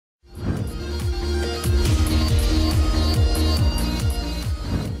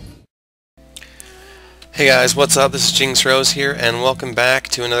Hey guys, what's up? This is JinxRose here, and welcome back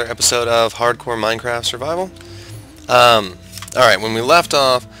to another episode of Hardcore Minecraft Survival. Alright, when we left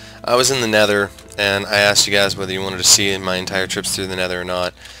off, I was in the nether, and I asked you guys whether you wanted to see my entire trips through the nether or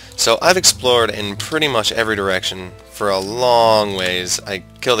not. So I've explored in pretty much every direction for a long ways. I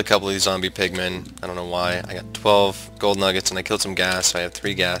killed a couple of these zombie pigmen. I don't know why. I got 12 gold nuggets, and I killed some ghast, so I have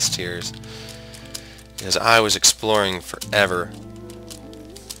 3 ghast tiers. Because I was exploring forever.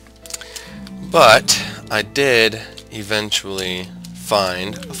 But I did eventually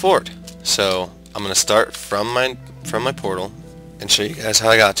find a fort. So I'm gonna start from my portal and show you guys how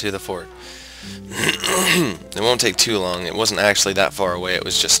I got to the fort. It won't take too long. It wasn't actually that far away. It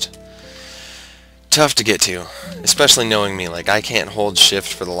was just tough to get to, especially knowing me. Like, I can't hold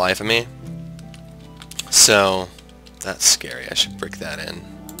shift for the life of me. So that's scary. I should brick that in.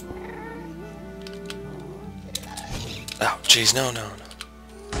 Oh, jeez, no.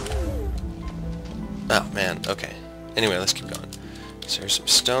 Oh, man, okay. Anyway, let's keep going. So there's some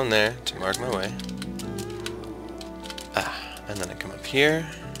stone there to mark my way. And then I come up here.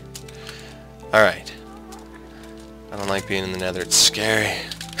 Alright. I don't like being in the nether. It's scary.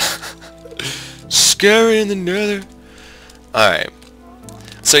 Scary in the nether. Alright.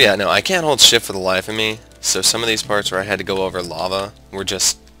 So yeah, no, I can't hold shift for the life of me. So some of these parts where I had to go over lava were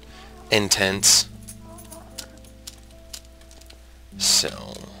just intense. So...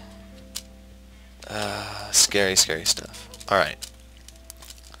 scary stuff. Alright.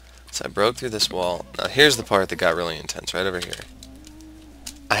 So I broke through this wall. Now here's the part that got really intense, right over here.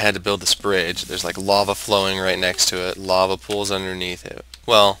 I had to build this bridge. There's like lava flowing right next to it. Lava pools underneath it.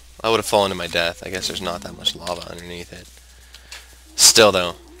 Well, I would have fallen to my death. I guess there's not that much lava underneath it. Still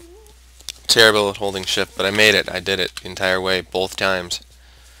though, terrible at holding shift, but I made it. I did it the entire way, both times.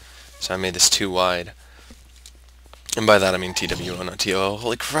 So I made this too wide. And by that I mean TWO, not TOO.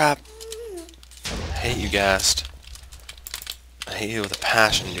 Holy crap! I hate you, ghast. I hate you with a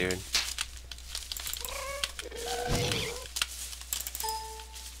passion, dude.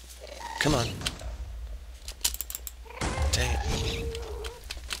 Come on. Dang it.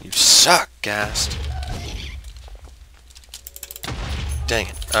 You suck, ghast. Dang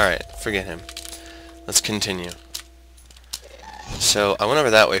it. Alright, forget him. Let's continue. So, I went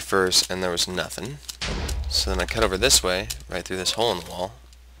over that way first, and there was nothing. So then I cut over this way, right through this hole in the wall.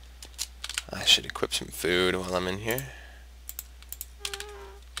 I should equip some food while I'm in here.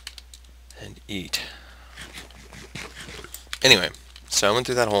 And eat. Anyway, so I went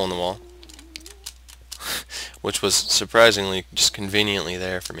through that hole in the wall. Which was surprisingly just conveniently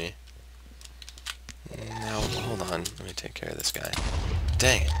there for me. Now, hold on. Let me take care of this guy.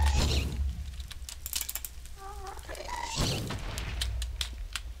 Dang it.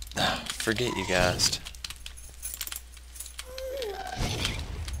 Forget you, ghast.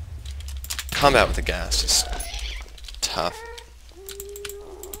 Combat with the ghast is tough.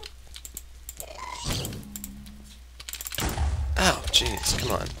 Ow, jeez,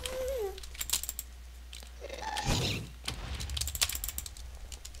 come on.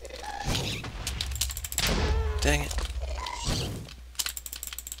 Dang it.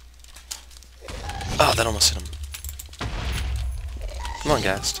 Oh, that almost hit him. Come on,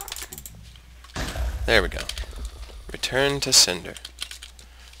 ghast. There we go. Return to sender.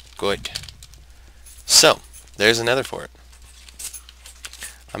 Good. So, there's another fort.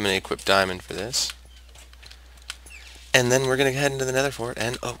 I'm going to equip diamond for this. And then we're going to head into the nether fort,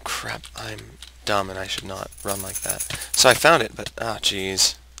 and oh crap, I'm dumb and I should not run like that. So I found it, but ah,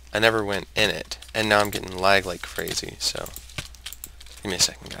 jeez. I never went in it, and now I'm getting lag like crazy, so... Give me a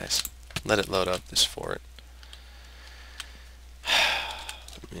second, guys. Let it load up this fort.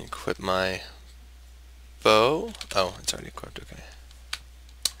 Let me equip my bow. Oh, it's already equipped, okay.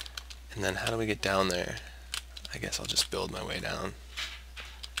 And then how do we get down there? I guess I'll just build my way down.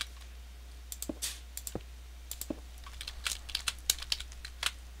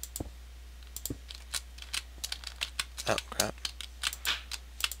 Oh, crap.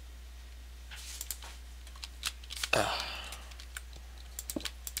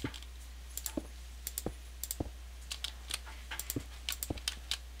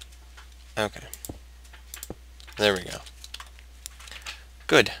 Okay. There we go.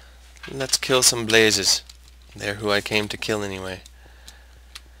 Good. Let's kill some blazes. They're who I came to kill anyway.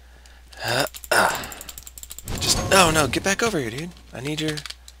 Just no, get back over here, dude. I need your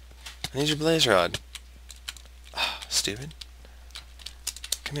blaze rod. Stupid.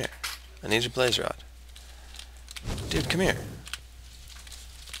 Come here. I need your blaze rod. Dude, come here.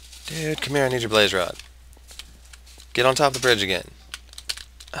 Dude, come here. I need your blaze rod. Get on top of the bridge again.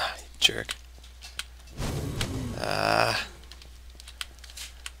 You jerk.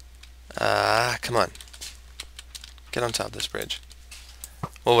 Come on. Get on top of this bridge.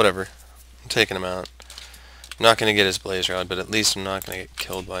 Well, whatever. I'm taking him out. I'm not going to get his blaze rod, but at least I'm not going to get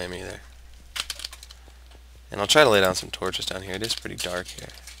killed by him either. And I'll try to lay down some torches down here. It is pretty dark here.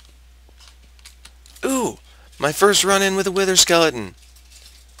 Ooh! My first run-in with a wither skeleton!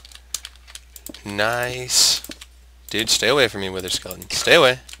 Nice. Dude, stay away from me, wither skeleton. Stay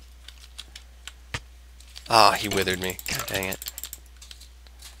away. Ah, he withered me. God dang it.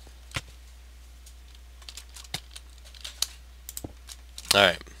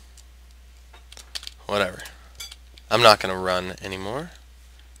 Alright. Whatever. I'm not going to run anymore,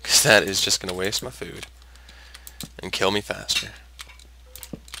 because that is just going to waste my food and kill me faster.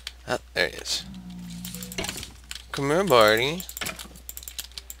 Ah, there he is. Come here, Barty.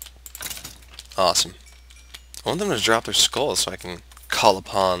 Awesome. I want them to drop their skulls so I can call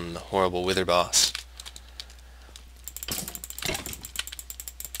upon the horrible wither boss.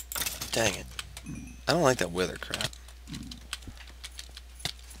 Dang it. I don't like that wither crap.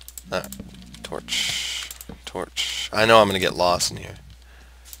 Alright. Torch. Torch. I know I'm going to get lost in here.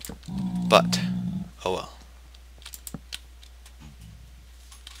 But, oh well.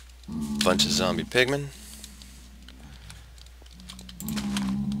 Bunch of zombie pigmen.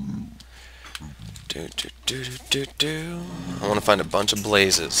 I want to find a bunch of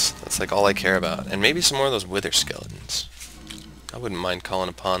blazes. That's like all I care about. And maybe some more of those wither skeletons. I wouldn't mind calling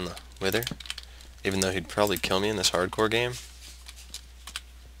upon the wither, even though he'd probably kill me in this hardcore game.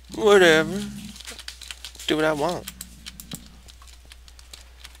 Whatever. Do what I want.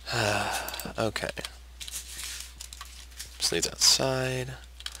 Okay. This leads outside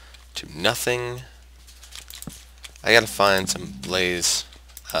to nothing. I gotta find some blaze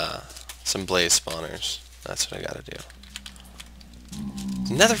spawners. That's what I gotta do.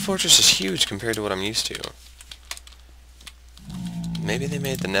 The Nether Fortress is huge compared to what I'm used to. Maybe they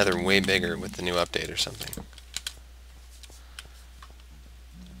made the Nether way bigger with the new update or something.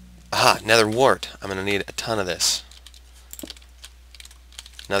 Aha! Nether wart! I'm gonna need a ton of this.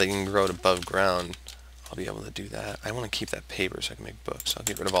 Now that you can grow it above ground, I'll be able to do that. I want to keep that paper so I can make books. I'll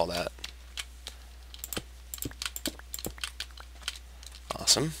get rid of all that.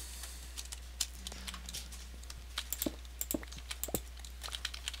 Awesome.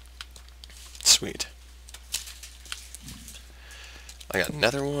 Sweet. I got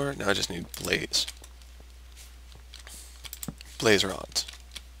nether wart. Now I just need blaze. Blaze rods.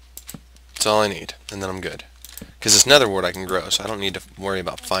 That's all I need, and then I'm good. Because this nether wart I can grow, so I don't need to worry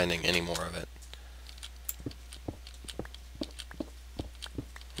about finding any more of it.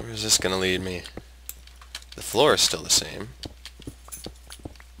 Where is this going to lead me? The floor is still the same.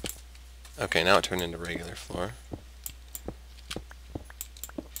 Okay, now it turned into regular floor.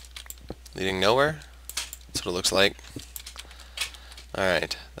 Leading nowhere? That's what it looks like.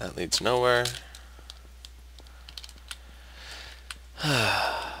 Alright, that leads nowhere.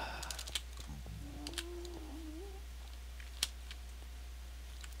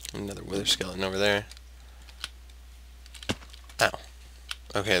 Another wither skeleton over there. Ow.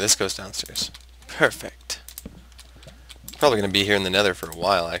 Okay, this goes downstairs. Perfect. Probably going to be here in the nether for a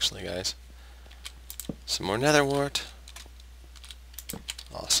while, actually, guys. Some more nether wart.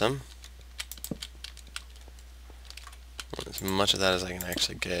 Awesome. Want as much of that as I can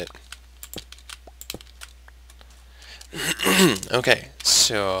actually get. Okay,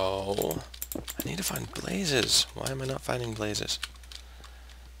 so I need to find blazes. Why am I not finding blazes?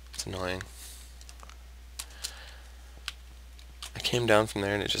 It's annoying. I came down from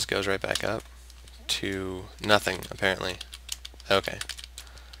there and it just goes right back up to nothing, apparently. Okay.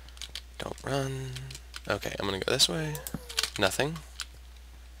 Don't run. Okay, I'm gonna go this way. Nothing.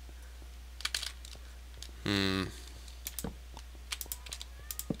 There's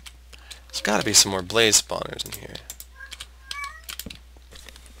gotta be some more blaze spawners in here.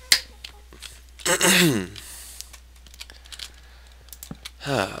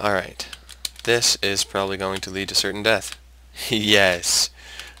 Alright. This is probably going to lead to certain death. Yes.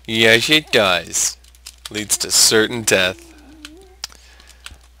 Yes, it does. Leads to certain death.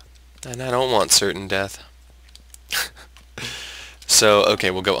 And I don't want certain death. So,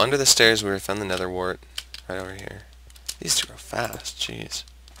 okay, we'll go under the stairs where we found the nether wart. Right over here. These two are fast, jeez.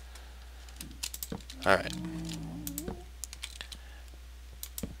 Alright.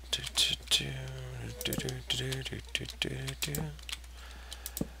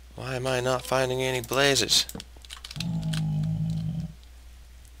 Why am I not finding any blazes?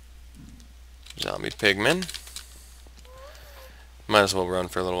 Zombie pigmen. Might as well run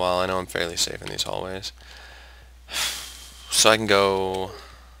for a little while. I know I'm fairly safe in these hallways. So I can go...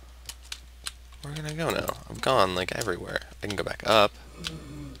 Where can I go now? I've gone, like, everywhere. I can go back up,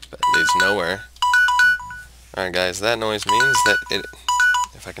 but it leads nowhere. Alright guys, that noise means that it...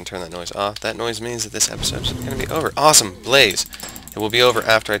 If I can turn that noise off, that noise means that this episode's going to be over. Awesome! Blaze! It will be over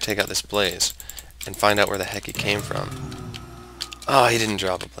after I take out this blaze and find out where the heck he came from. Oh, he didn't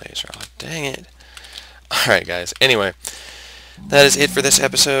drop a blaze rod. Dang it. Alright guys, anyway, that is it for this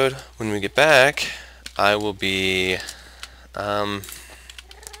episode. When we get back, I will be trying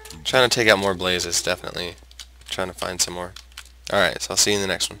to take out more blazes, definitely. Trying to find some more. Alright, so I'll see you in the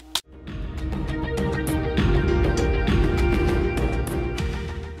next one.